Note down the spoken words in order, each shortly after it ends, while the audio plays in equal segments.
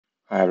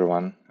Hi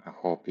everyone, I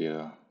hope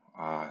you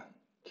are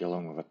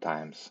dealing with the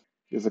times.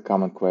 Here's a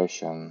common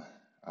question.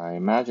 I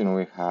imagine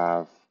we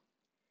have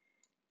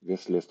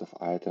this list of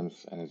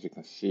items, and as you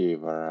can see,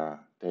 there are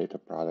data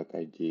product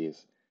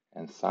IDs,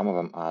 and some of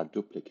them are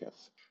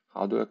duplicates.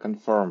 How do I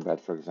confirm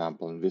that, for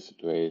example, in this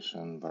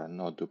situation, there are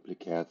no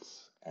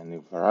duplicates, and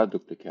if there are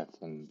duplicates,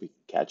 then we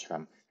catch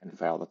them and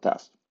fail the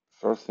test?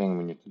 First thing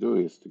we need to do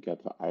is to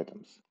get the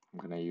items.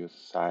 I'm going to use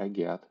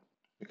cy.get.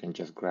 We can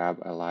just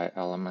grab li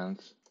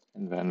elements,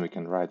 and then we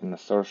can write an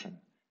assertion.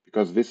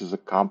 Because this is a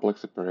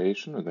complex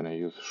operation, we're going to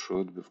use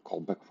should with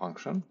callback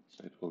function,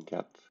 so it will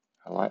get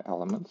li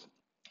elements.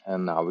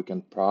 And now we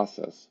can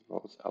process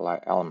those li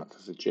elements.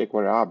 As a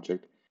jQuery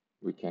object,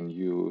 we can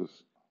use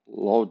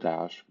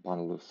Lodash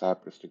bundled with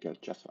Cypress to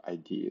get just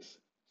IDs.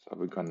 So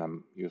we're going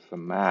to use the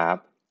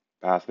map,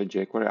 pass the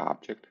jQuery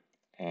object,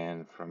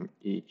 and from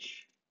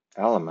each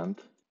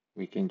element,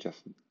 we can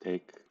just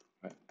take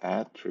the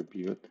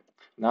attribute.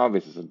 Now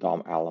this is a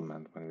DOM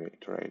element when we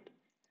iterate.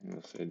 And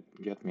we'll say,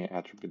 get me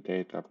attribute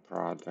data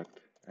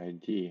product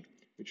ID,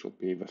 which will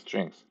be the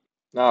strings.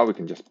 Now we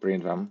can just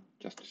print them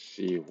just to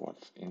see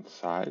what's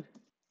inside.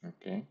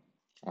 Okay,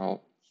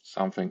 well,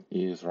 something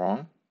is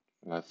wrong.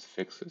 Let's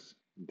fix this.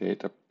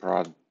 Data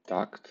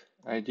product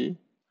ID.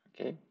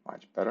 Okay,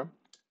 much better.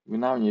 We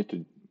now need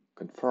to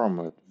confirm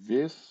that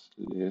this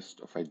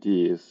list of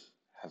IDs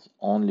has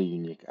only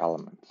unique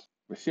elements.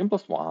 The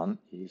simplest one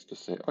is to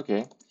say,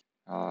 okay,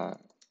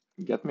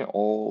 get me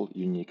all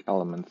unique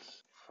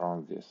elements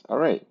from this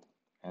array.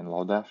 And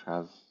Lodash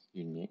has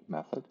unique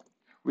method.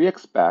 We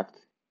expect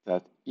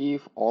that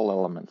if all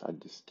elements are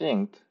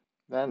distinct,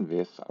 then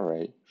this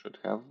array should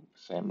have the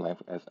same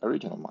length as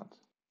original ones.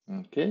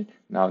 Okay,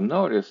 now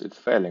notice it's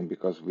failing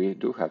because we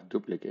do have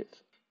duplicates.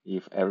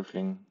 If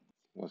everything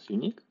was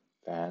unique,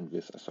 then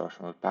this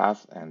assertion will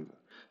pass and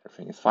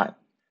everything is fine.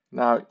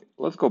 Now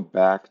let's go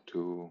back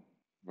to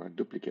the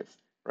duplicates.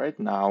 Right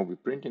now we're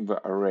printing the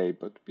array,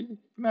 but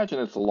imagine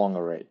it's a long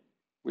array.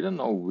 We don't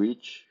know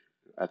which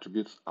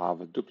attributes are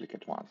the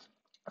duplicate ones.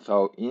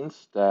 So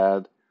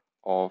instead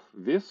of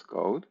this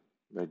code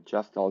that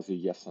just tells you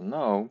yes or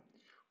no,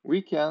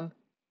 we can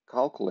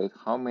calculate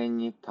how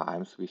many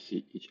times we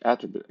see each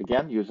attribute,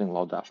 again using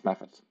Lodash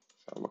methods.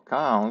 So the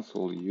counts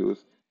will use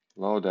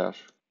Lodash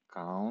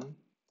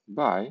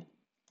countBy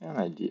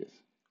and IDs.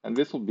 And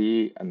this will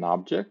be an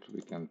object,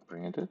 we can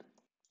print it.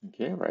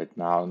 Okay, right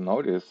now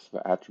notice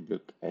the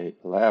attribute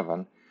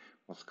A11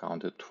 was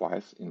counted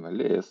twice in the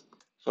list.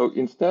 So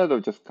instead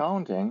of just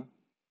counting,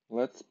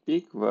 let's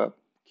pick the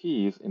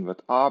keys in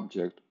that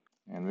object,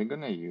 and we're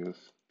gonna use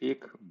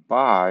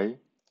pickBy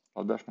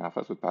Lodash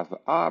methods. We pass the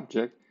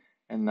object,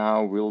 and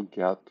now we'll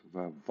get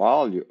the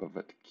value of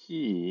that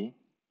key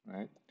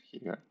right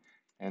here,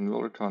 and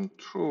we'll return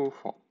true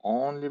for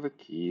only the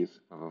keys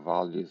where the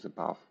value is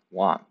above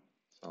 1.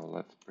 So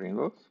let's print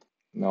those.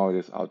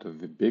 Notice out of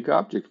the big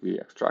object, we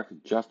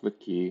extracted just the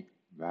key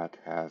that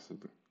has a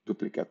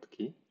duplicate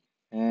key.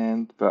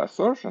 And the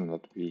assertion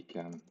that we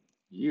can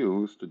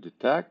use to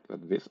detect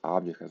that this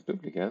object has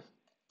duplicates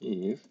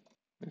is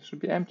this should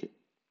be empty.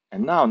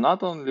 And now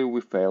not only we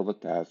fail the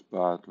test,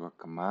 but the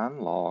command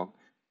log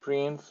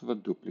prints the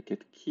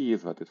duplicate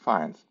keys that it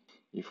finds.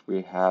 If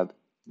we had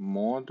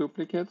more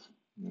duplicates,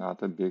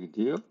 not a big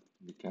deal.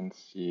 We can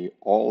see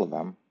all of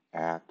them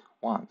at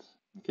once.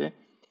 Okay.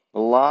 The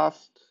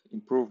last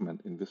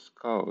improvement in this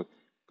code,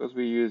 because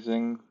we're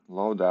using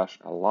Lodash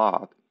a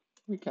lot,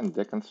 we can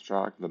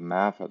deconstruct the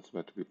methods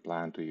that we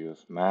plan to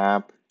use.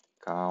 Map,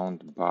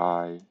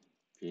 countBy,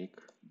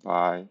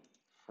 pickBy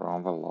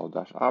from the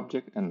Lodash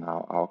object, and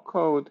now our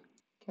code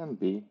can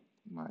be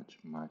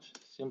much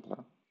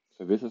simpler.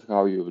 So this is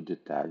how you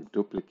detect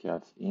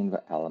duplicates in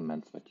the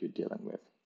elements that you're dealing with.